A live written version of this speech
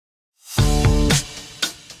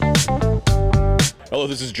Hello,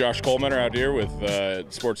 this is Josh Collmenter out here with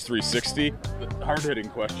Sports 360. Hard-hitting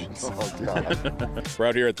questions. Oh, God. We're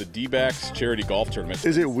out here at the D-Backs charity golf tournament.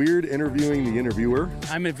 Is it weird interviewing the interviewer?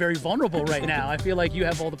 I'm very vulnerable right now. I feel like you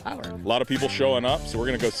have all the power. A lot of people showing up, so we're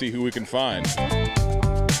going to go see who we can find.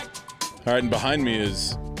 All right, and behind me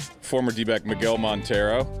is former D-Back Miguel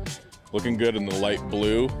Montero, looking good in the light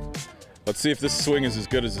blue. Let's see if this swing is as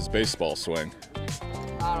good as his baseball swing.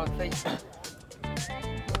 I don't think so.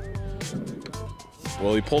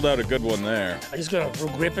 Well, he pulled out a good one there. I just gotta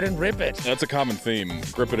grip it and rip it. That's a common theme,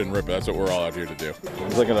 grip it and rip it. That's what we're all out here to do.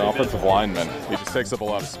 He's like an offensive lineman. He just takes up a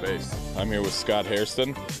lot of space. I'm here with Scott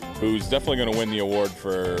Hairston, who's definitely going to win the award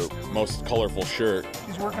for most colorful shirt.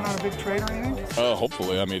 He's working on a big trade or anything?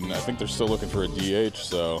 Hopefully. I mean, I think they're still looking for a DH,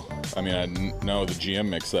 so, I mean, I know the GM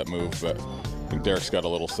makes that move, but I think Derek's got a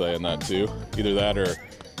little say in that too. Either that or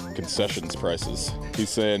concessions prices. He's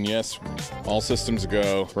saying, yes, all systems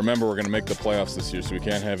go. Remember, we're going to make the playoffs this year, so we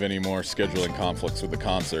can't have any more scheduling conflicts with the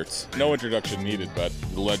concerts. No introduction needed, but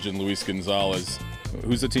the legend Luis Gonzalez.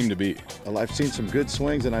 Who's the team to beat? Well, I've seen some good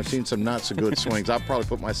swings and I've seen some not so good swings. I'll probably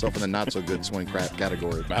put myself in the not so good swing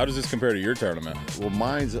category. How does this compare to your tournament? Well,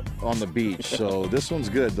 mine's on the beach, so this one's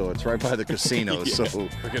good though. It's right by the casino, Yeah. so.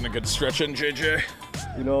 We're getting a good stretch in, JJ.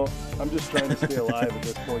 You know, I'm just trying to stay alive at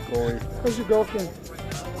this point, Corey. How's your golf game?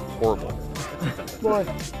 Horrible. Why?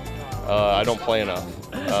 I don't play enough.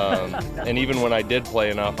 And even when I did play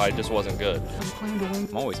enough, I just wasn't good. Are you playing to win?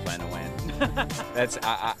 I'm always planning to win.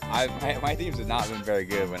 My teams have not been very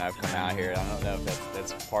good when I've come out here. I don't know if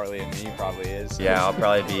that's partly in me, probably is. Yeah, I'll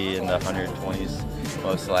probably be in the 120s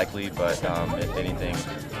most likely, but if anything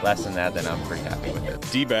less than that, then I'm pretty happy with it.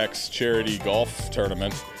 D-Backs charity golf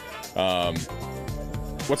tournament.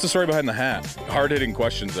 What's the story behind the hat? Hard-hitting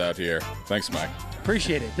questions out here. Thanks, Mike.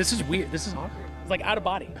 Appreciate it. This is weird. This is like out of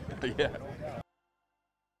body. Yeah.